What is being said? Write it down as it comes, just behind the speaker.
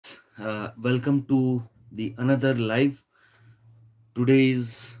Welcome to the another live. Today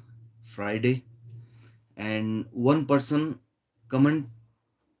is Friday, and one person comment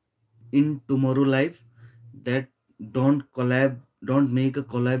in tomorrow live that don't make a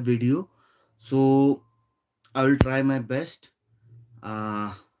collab video. So I will try my best.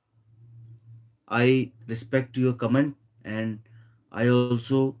 Uh, I respect your comment, and I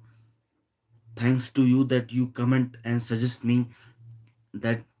also thanks to you that you comment and suggest me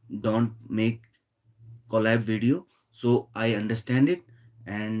that don't make collab video, so I understand it.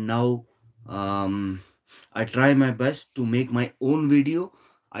 And now um, I try my best to make my own video.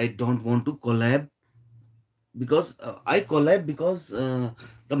 I don't want to collab because I collab because the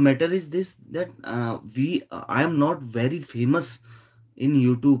matter is this that I am not very famous in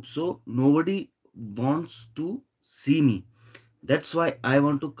YouTube, so nobody wants to see me. That's why I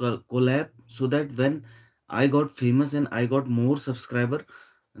want to collab, so that when I got famous and I got more subscriber,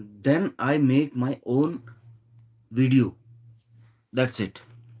 then I make my own video. That's it.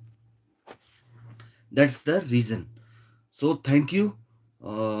 That's the reason. So thank you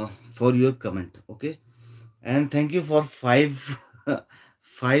for your comment. Okay, and thank you for five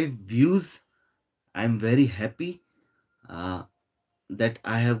five views. I'm very happy uh, that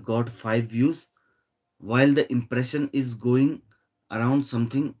I have got 5 views, while the impression is going around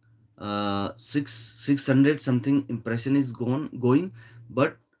something 600 something impression is going,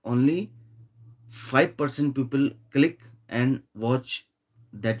 but only 5% people click and watch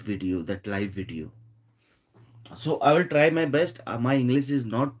that video, that live video. So I will try my best. My English is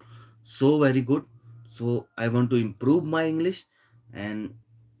not so very good, so I want to improve my English, and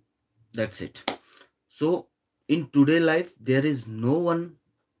that's it. So in today life there is no one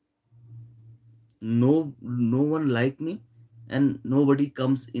like me, and nobody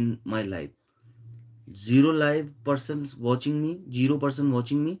comes in my life. Zero live persons watching me, 0%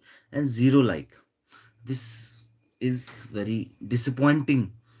 watching me, and zero like. This is very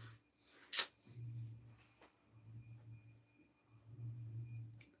disappointing.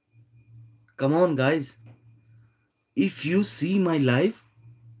 Come on guys, if you see my live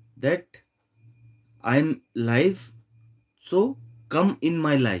that I'm live, so come in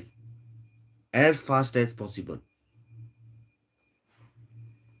my life as fast as possible.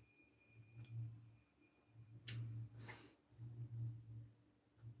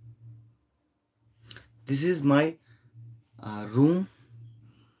 This is my room,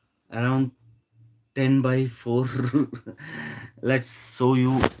 around 10 by 4. Let's show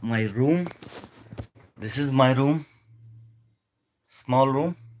you my room. This is my room, small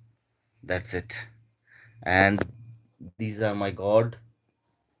room. That's it. And these are my God.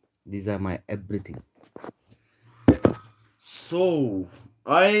 These are my everything. So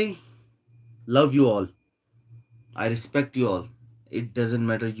I love you all. I respect you all. It doesn't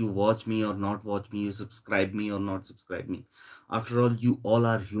matter you watch me or not watch me, you subscribe me or not subscribe me. After all, you all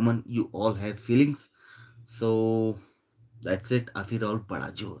are human. You all have feelings. So that's it. फिर all बड़ा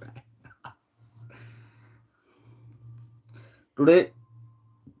जो हो रहा है. Today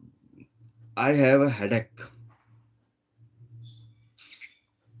I have a headache.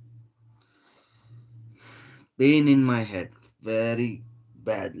 Pain in my head very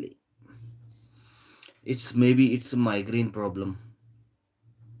badly. It's a migraine problem.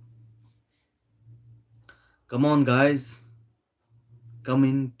 Come on guys, come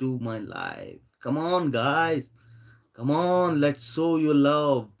into my life. Come on guys. Come on, let's show your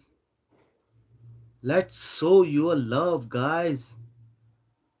love. Let's show your love, guys.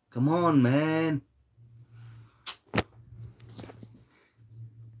 Come on, man.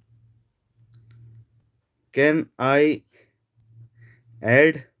 Can I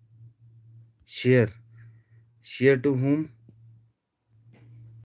add share? Share to whom?